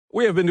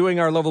We have been doing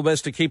our level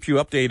best to keep you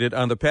updated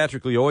on the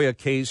Patrick Lyoya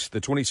case,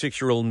 the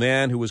 26-year-old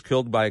man who was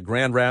killed by a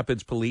Grand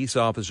Rapids police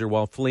officer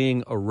while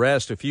fleeing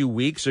arrest a few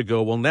weeks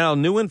ago. Well, now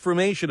new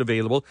information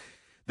available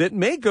that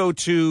may go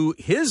to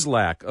his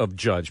lack of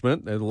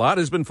judgment. A lot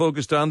has been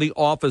focused on the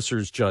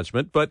officer's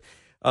judgment, but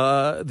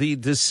the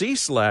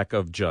deceased's lack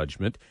of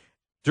judgment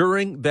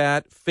during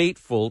that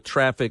fateful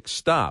traffic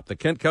stop. The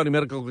Kent County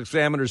Medical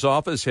Examiner's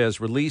Office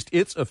has released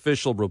its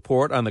official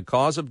report on the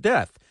cause of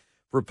death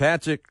for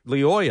Patrick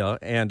Lyoya,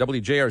 and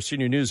WJR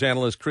senior news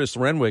analyst Chris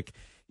Renwick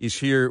is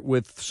here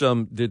with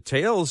some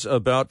details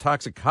about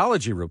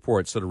toxicology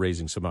reports that are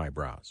raising some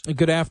eyebrows.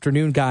 Good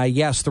afternoon, Guy.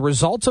 Yes, the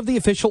results of the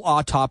official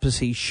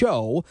autopsy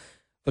show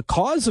the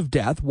cause of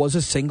death was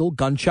a single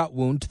gunshot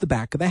wound to the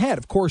back of the head.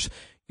 Of course,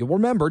 you'll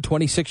remember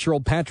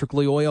 26-year-old Patrick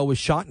Lyoya was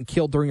shot and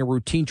killed during a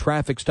routine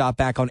traffic stop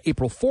back on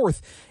April 4th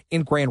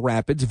in Grand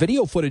Rapids.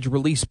 Video footage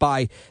released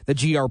by the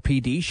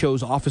GRPD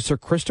shows Officer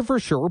Christopher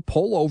Schur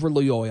pull over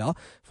Lyoya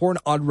for an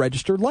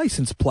unregistered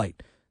license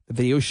plate. The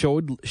video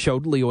showed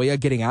Lyoya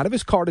getting out of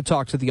his car to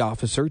talk to the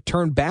officer,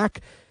 turn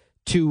back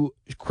to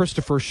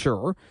Christopher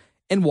Schur,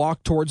 and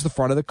walk towards the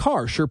front of the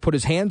car. Schur put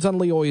his hands on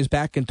Lyoya's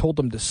back and told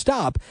him to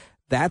stop.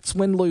 That's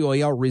when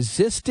Lyoya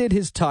resisted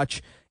his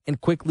touch and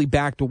quickly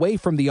backed away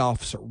from the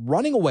officer,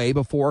 running away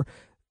before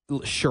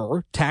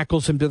Schur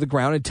tackles him to the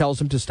ground and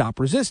tells him to stop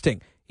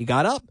resisting. He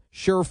got up.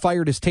 Schur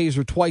fired his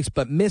taser twice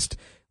but missed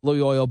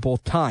Lyoya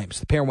both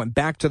times. The pair went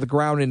back to the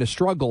ground in a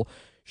struggle.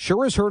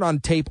 Schur is heard on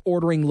tape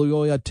ordering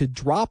Lyoya to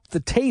drop the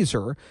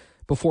taser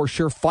before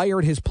Schur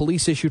fired his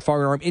police-issued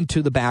firearm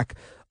into the back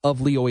of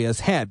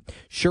Lyoya's head.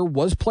 Schur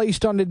was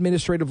placed on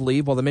administrative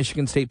leave while the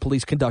Michigan State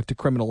Police conduct a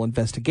criminal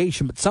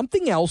investigation. But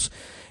something else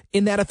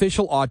in that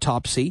official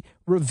autopsy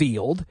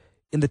revealed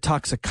in the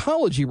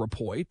toxicology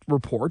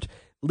report,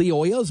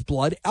 Lyoya's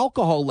blood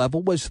alcohol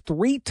level was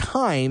 3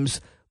 times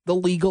the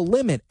legal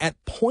limit at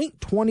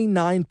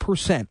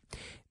 0.29%.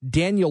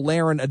 Daniel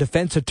Laren, a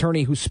defense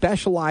attorney who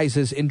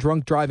specializes in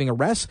drunk driving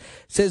arrests,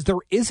 says there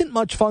isn't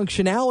much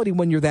functionality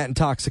when you're that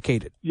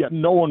intoxicated. Yeah,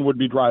 no one would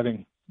be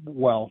driving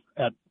well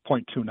at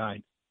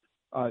 0.29.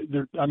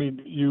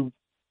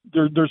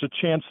 There's a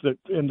chance that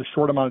in the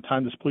short amount of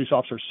time this police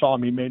officer saw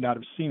him, he may not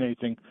have seen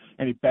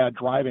any bad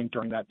driving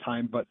during that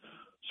time, but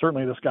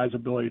certainly this guy's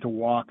ability to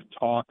walk,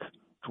 talk,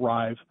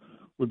 drive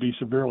would be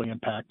severely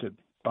impacted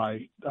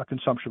by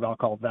consumption of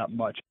alcohol that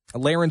much.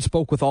 Laren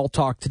spoke with All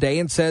Talk today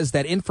and says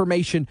that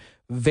information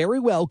very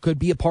well could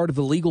be a part of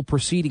the legal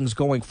proceedings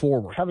going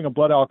forward. Having a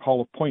blood alcohol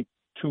of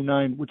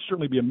 0.29 would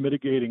certainly be a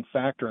mitigating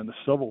factor in the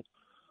civil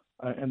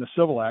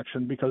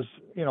action, because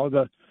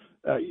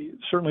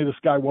certainly this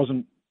guy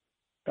wasn't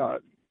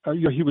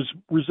he was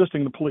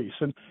resisting the police,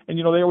 and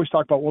they always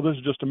talk about, well, this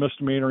is just a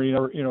misdemeanor,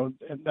 and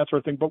that sort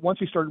of thing. But once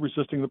he started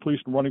resisting the police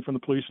and running from the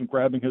police and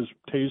grabbing his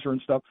taser and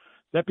stuff,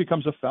 that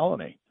becomes a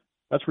felony.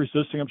 That's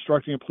resisting,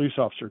 obstructing a police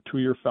officer,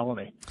 2-year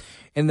felony.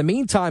 In the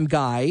meantime,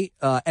 Guy,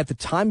 at the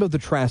time of the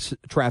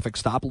traffic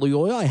stop,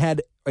 Lyoya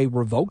had a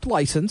revoked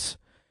license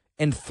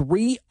and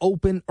 3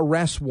 open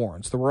arrest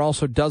warrants. There were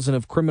also a dozen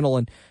of criminal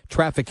and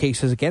traffic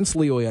cases against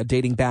Lyoya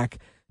dating back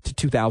to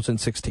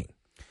 2016.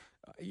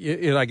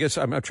 I guess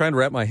I'm trying to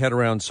wrap my head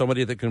around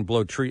somebody that can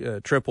blow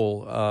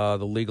triple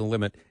the legal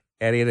limit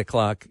at 8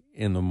 o'clock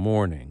in the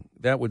morning.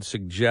 That would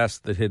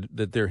suggest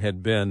that there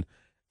had been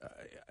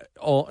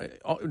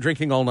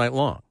drinking all night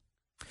long.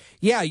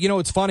 Yeah,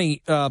 it's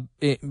funny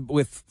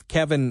with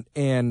Kevin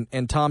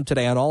and Tom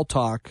today on All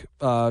Talk.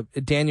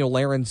 Daniel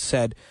Laren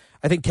said,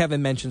 I think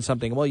Kevin mentioned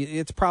something. Well,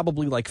 it's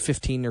probably like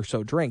 15 or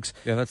so drinks.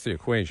 Yeah, that's the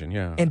equation,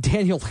 yeah. And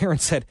Daniel Laren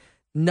said,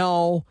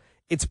 no,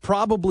 it's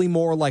probably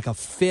more like a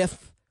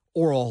fifth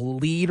or a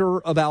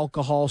liter of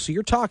alcohol. So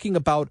you're talking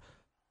about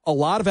a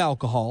lot of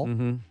alcohol.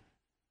 Mm-hmm.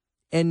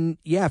 And,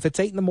 yeah, if it's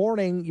 8 in the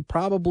morning, you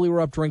probably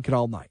were up drinking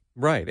all night.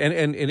 Right.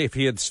 And if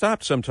he had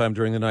stopped sometime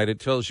during the night, it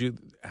tells you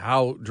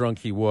how drunk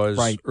he was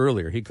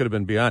earlier. He could have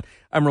been beyond.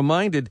 I'm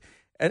reminded,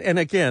 and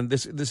again,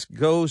 this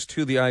goes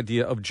to the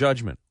idea of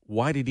judgment.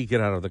 Why did he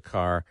get out of the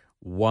car?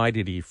 Why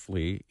did he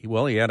flee?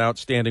 Well, he had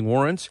outstanding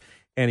warrants,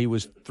 and he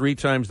was 3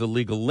 times the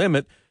legal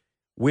limit,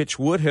 which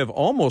would have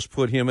almost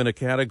put him in a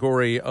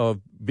category of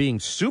being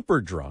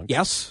super drunk.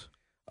 Yes.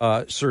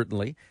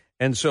 Certainly.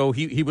 And so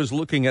he was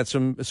looking at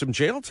some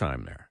jail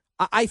time there.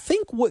 I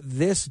think what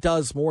this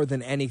does more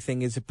than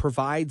anything is it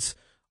provides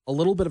a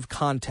little bit of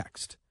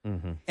context.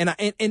 Mm-hmm.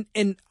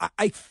 And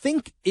I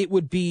think it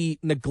would be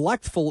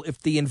neglectful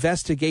if the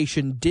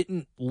investigation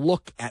didn't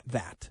look at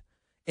that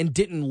and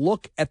didn't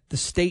look at the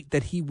state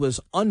that he was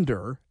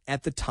under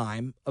at the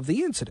time of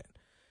the incident.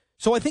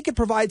 So I think it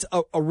provides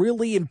a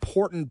really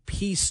important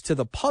piece to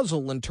the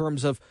puzzle in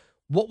terms of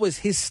what was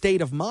his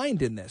state of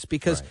mind in this.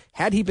 Because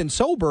had he been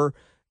sober,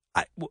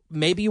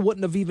 maybe he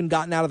wouldn't have even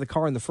gotten out of the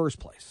car in the first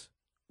place.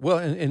 Well,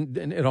 and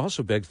it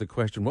also begs the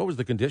question, what was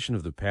the condition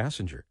of the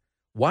passenger?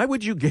 Why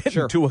would you get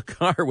into a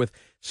car with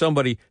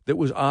somebody that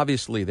was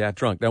obviously that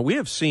drunk? Now, we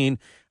have seen,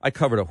 I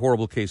covered a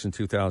horrible case in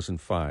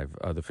 2005,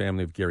 the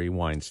family of Gary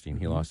Weinstein.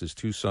 He lost his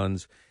 2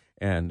 sons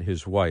and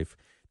his wife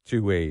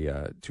to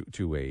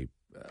a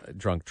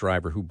drunk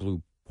driver who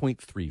blew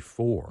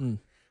 .34.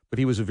 But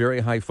he was a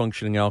very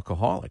high-functioning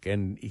alcoholic,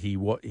 and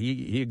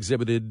he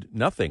exhibited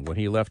nothing when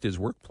he left his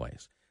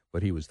workplace.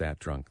 But he was that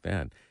drunk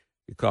then.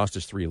 It cost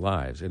us 3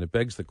 lives, and it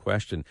begs the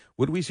question,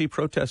 would we see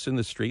protests in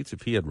the streets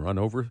if he had run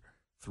over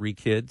 3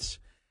 kids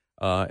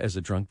as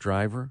a drunk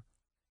driver?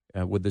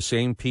 Would the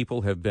same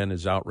people have been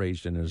as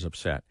outraged and as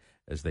upset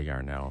as they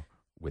are now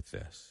with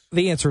this?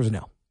 The answer is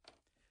no.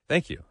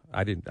 Thank you.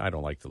 I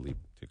don't like to leap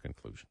to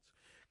conclusions.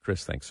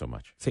 Chris, thanks so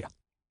much. See ya.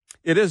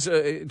 It is,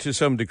 to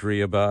some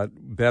degree, about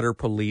better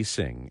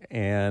policing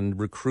and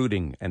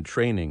recruiting and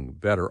training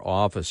better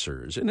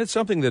officers. And it's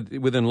something that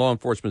within law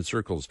enforcement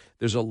circles,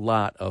 there's a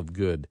lot of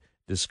good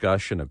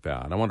discussion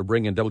about. I want to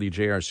bring in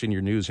WJR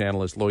senior news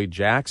analyst Lloyd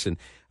Jackson,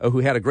 who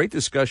had a great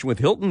discussion with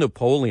Hilton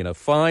Napoleon, a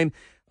fine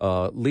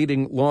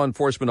leading law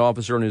enforcement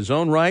officer in his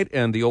own right,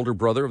 and the older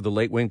brother of the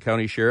late Wayne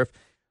County Sheriff,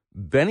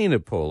 Benny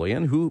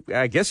Napoleon, who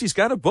I guess he's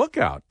got a book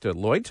out.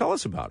 Lloyd, tell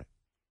us about it.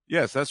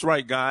 Yes, that's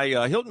right,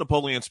 Guy. Hilton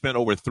Napoleon spent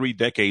over 3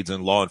 decades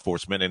in law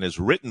enforcement and has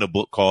written a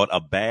book called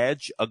A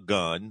Badge, a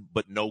Gun,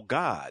 But No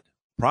God: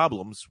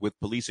 Problems with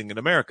Policing in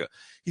America.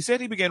 He said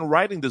he began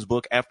writing this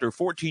book after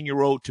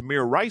 14-year-old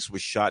Tamir Rice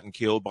was shot and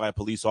killed by a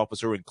police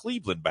officer in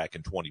Cleveland back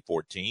in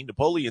 2014.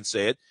 Napoleon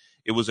said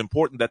it was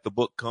important that the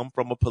book come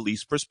from a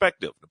police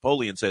perspective.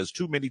 Napoleon says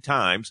too many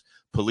times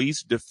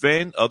police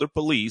defend other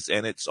police,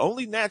 and it's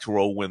only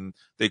natural when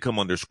they come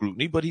under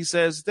scrutiny. But he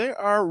says there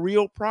are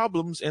real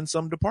problems in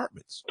some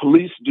departments.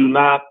 Police do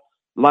not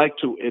like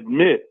to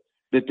admit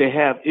that they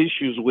have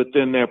issues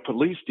within their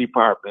police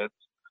departments,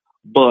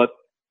 but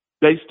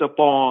based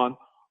upon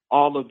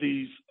all of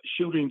these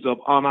shootings of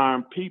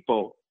unarmed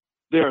people,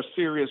 there are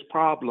serious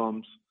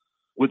problems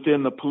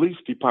within the police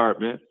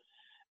department.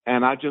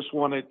 And I just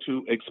wanted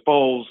to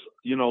expose,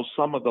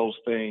 some of those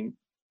things.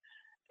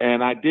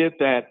 And I did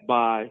that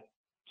by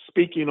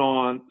speaking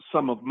on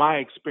some of my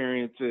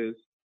experiences,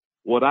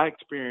 what I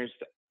experienced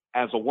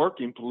as a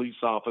working police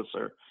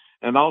officer,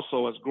 and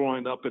also as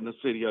growing up in the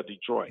city of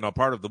Detroit. Now,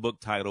 part of the book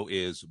title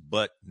is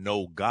But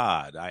No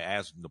God. I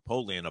asked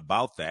Napoleon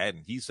about that,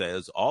 and he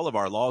says all of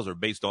our laws are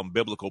based on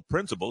biblical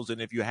principles,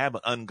 and if you have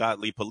an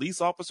ungodly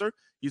police officer,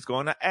 he's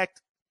going to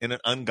act in an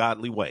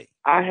ungodly way.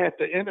 I had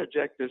to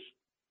interject this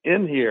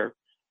in here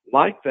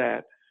like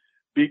that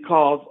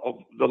because of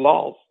the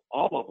laws,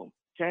 all of them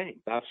came.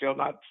 Thou shalt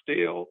not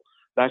steal,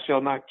 thou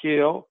shalt not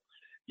kill,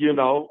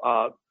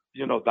 thou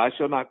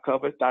shalt not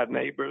covet thy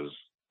neighbor's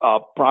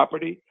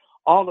property.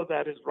 All of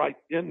that is right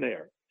in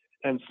there.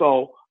 And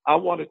so I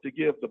wanted to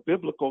give the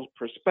biblical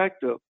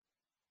perspective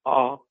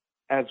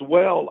as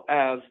well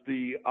as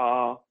the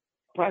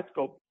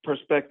practical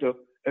perspective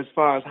as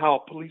far as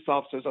how police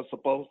officers are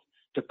supposed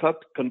to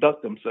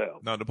conduct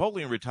themselves. Now,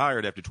 Napoleon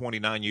retired after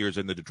 29 years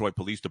in the Detroit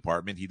Police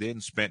Department. He then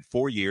spent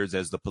 4 years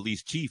as the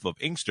police chief of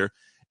Inkster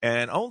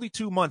and only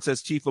 2 months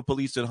as chief of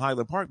police in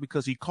Highland Park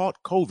because he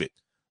caught COVID,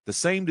 the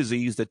same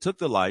disease that took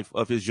the life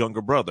of his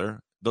younger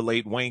brother, the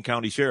late Wayne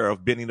County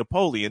Sheriff Benny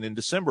Napoleon, in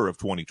December of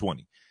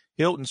 2020.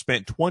 Hilton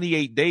spent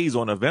 28 days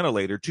on a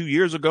ventilator 2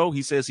 years ago.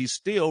 He says he's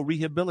still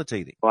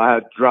rehabilitating. Well, I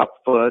had dropped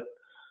foot.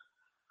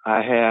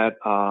 I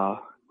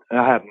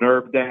had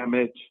nerve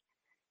damage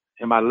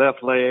in my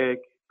left leg,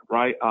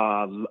 right,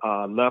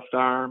 left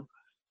arm,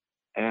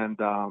 and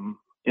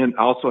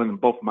also in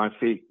both my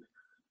feet.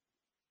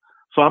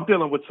 So I'm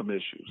dealing with some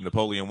issues.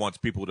 Napoleon wants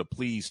people to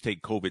please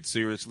take COVID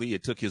seriously.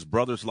 It took his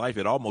brother's life.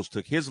 It almost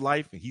took his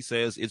life. And he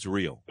says it's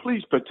real.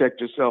 Please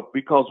protect yourself,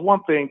 because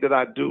one thing that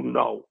I do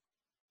know,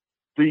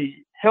 the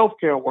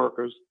healthcare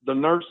workers, the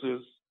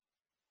nurses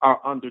are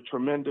under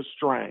tremendous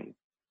strain.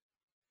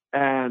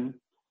 And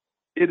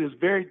it is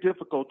very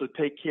difficult to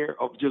take care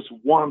of just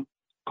one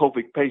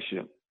COVID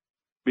patient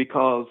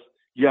because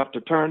you have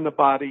to turn the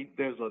body.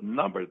 There's a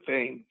number of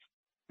things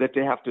that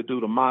they have to do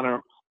to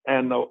monitor,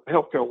 and the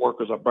healthcare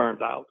workers are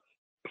burned out.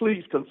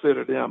 Please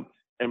consider them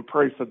and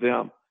pray for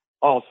them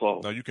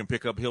also. Now, you can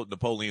pick up Hilton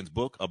Napoleon's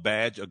book, A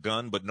Badge, a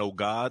Gun, But No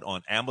God,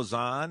 on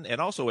Amazon and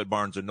also at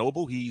Barnes &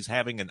 Noble. He's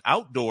having an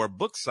outdoor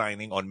book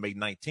signing on May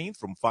 19th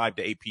from 5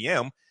 to 8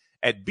 p.m.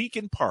 at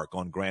Beacon Park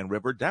on Grand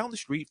River, down the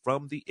street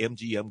from the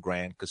MGM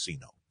Grand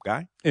Casino.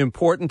 Guy?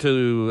 Important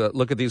to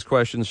look at these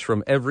questions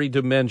from every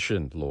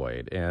dimension,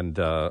 Lloyd, and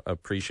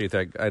appreciate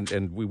that.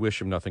 And we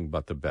wish him nothing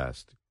but the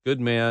best. Good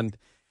man,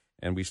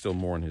 and we still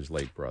mourn his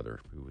late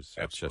brother, who was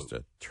just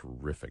a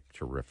terrific,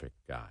 terrific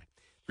guy.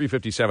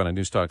 3:57 on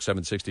News Talk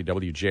 760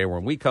 WJR.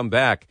 When we come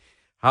back,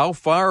 how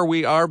far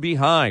we are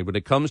behind when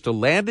it comes to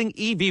landing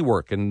EV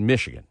work in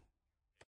Michigan.